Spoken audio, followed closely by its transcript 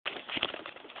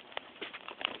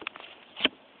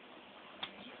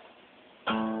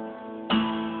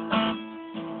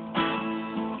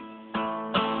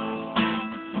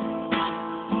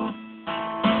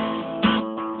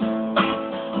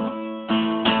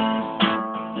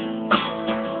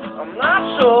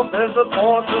know if there's a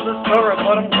more to the story,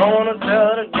 but I'm gonna tell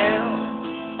it again.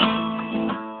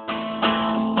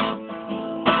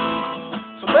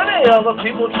 So many other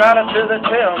people try to tell the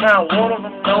tale, now one of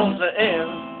them knows the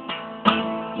end.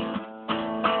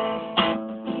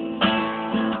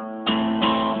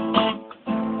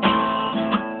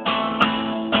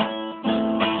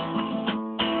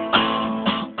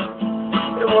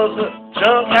 It was a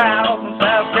junk house in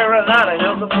South Carolina,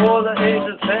 held before the age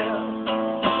of 10.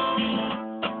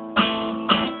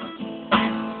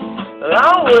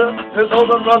 Along with his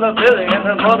older brother Billy and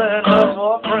his mother and her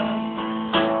boyfriend,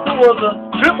 who was a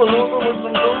triple looper with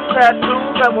some blue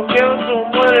tattoos that were given to him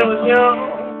when he was young,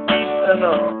 and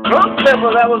a drunk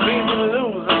temper that was easy to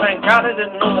lose, and thank God he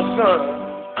didn't know the sun.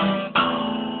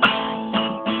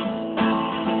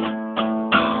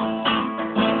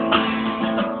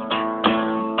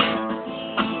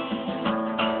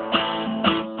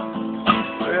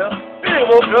 Well, Billy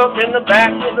woke up in the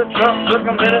back of the truck, took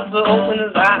a minute to open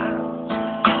his eyes.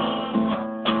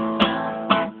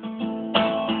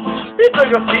 He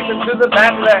took a peep into the back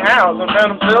of the house and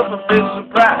found himself a bit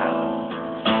surprised.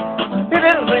 He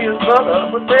didn't see his mother,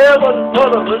 but there was his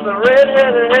mother with the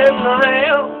red-headed head in her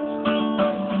hand.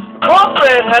 The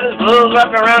boyfriend had his gloves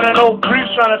wrapped around an old priest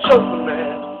trying to choke the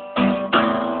man.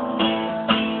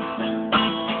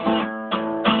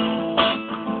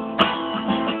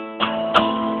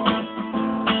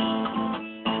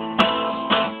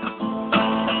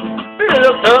 He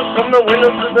looked up from the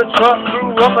windows of the truck,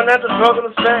 threw up and at the truck in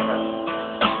the stand.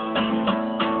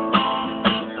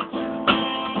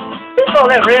 He saw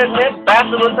that redneck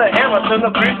bastard with the hammer turn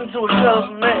the priest into a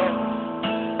jealous man.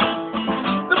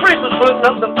 The priest was putting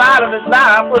up the fight of his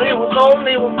life, but he was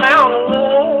only found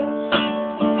alone.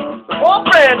 The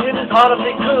boyfriend hit as hard as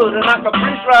he could and knocked the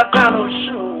priest right down to his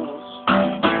shoes.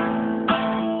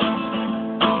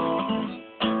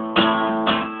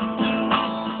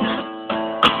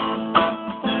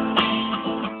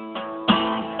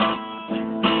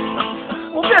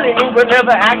 Billy knew but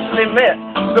never actually met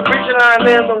the preacher and I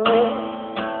in the room.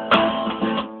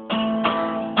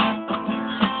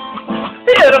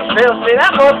 He heard himself say,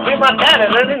 "That must be my daddy,"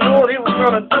 and he knew what he was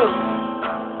gonna do.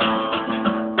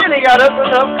 Then he got up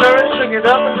enough courage, shook it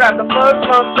up, and grabbed the first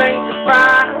Mustang to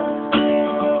find.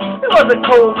 It was a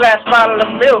cold glass bottle of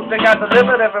milk that got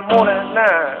delivered every morning at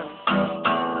 9.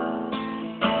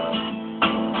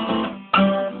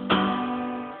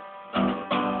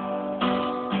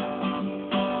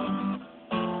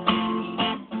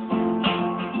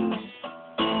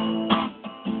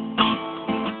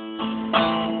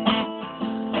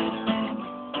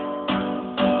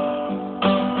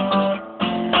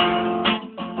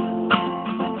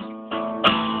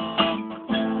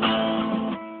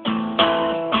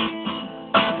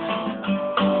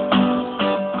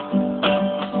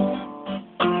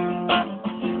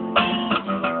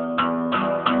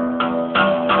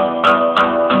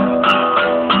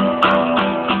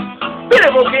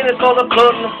 He saw the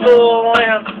blood on the floor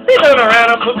and he turned around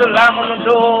and put the lock on the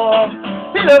door.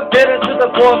 He looked dead into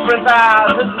the boyfriend's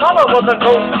eyes. His mother was a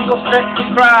ghost, he was set to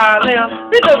cry.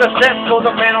 Then he took a step toward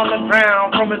the man on the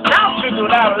ground. From his mouth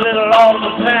trickled out a little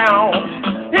audible sound.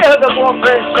 He heard the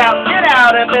boyfriend shout, "Get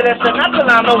out!" And Billy said, "Not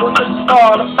till I know what this is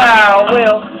all about."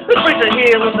 Well, this preacher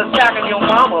here was attacking your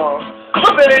mama,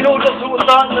 but Billy knew just who was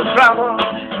starting the drama.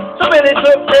 So Billy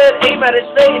took that aim at his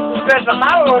face and scratched a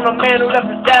model on the man who left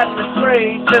his dad in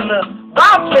disgrace. And the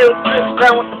bomb tail dripped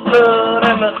down with the blood,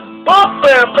 and the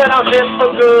boyfriend fell out dead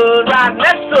for good. Right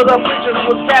next to the preacher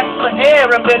who was catching the air,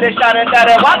 and Billy shouted,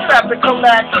 "Daddy, watch out to come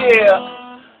back here."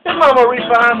 His mama reached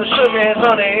behind the sugar and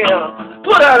honey and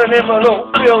put out an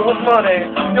envelope filled with money.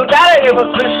 Your daddy ever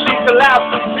since she collapsed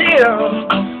for tears.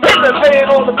 He's been paying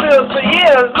all the bills for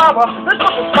years. Mama, let's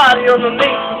put the body underneath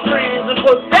the trees and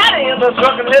put daddy in the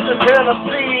truck and head to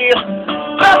Tennessee.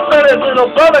 Just when his little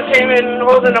brother came in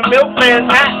holding a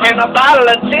milkman's hat and a bottle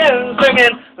of gin,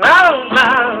 singing la la la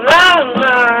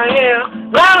la yeah,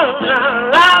 la la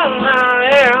la la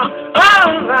yeah, la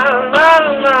la la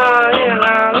la yeah,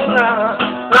 la la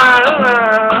la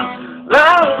la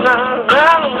la la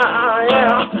la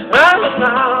yeah, la la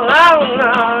la la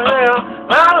yeah, la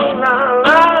la la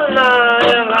la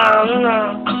yeah, la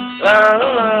la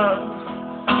la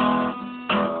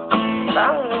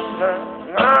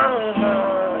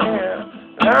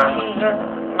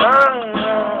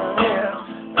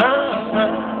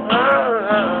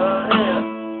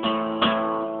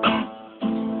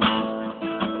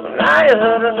Now you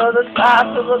heard another side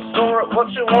to the story, but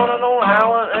you wanna know how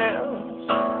it ends.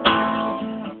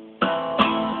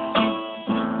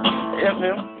 If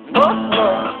you must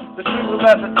know the truth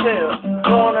about the tale,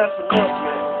 go on and ask the milkman.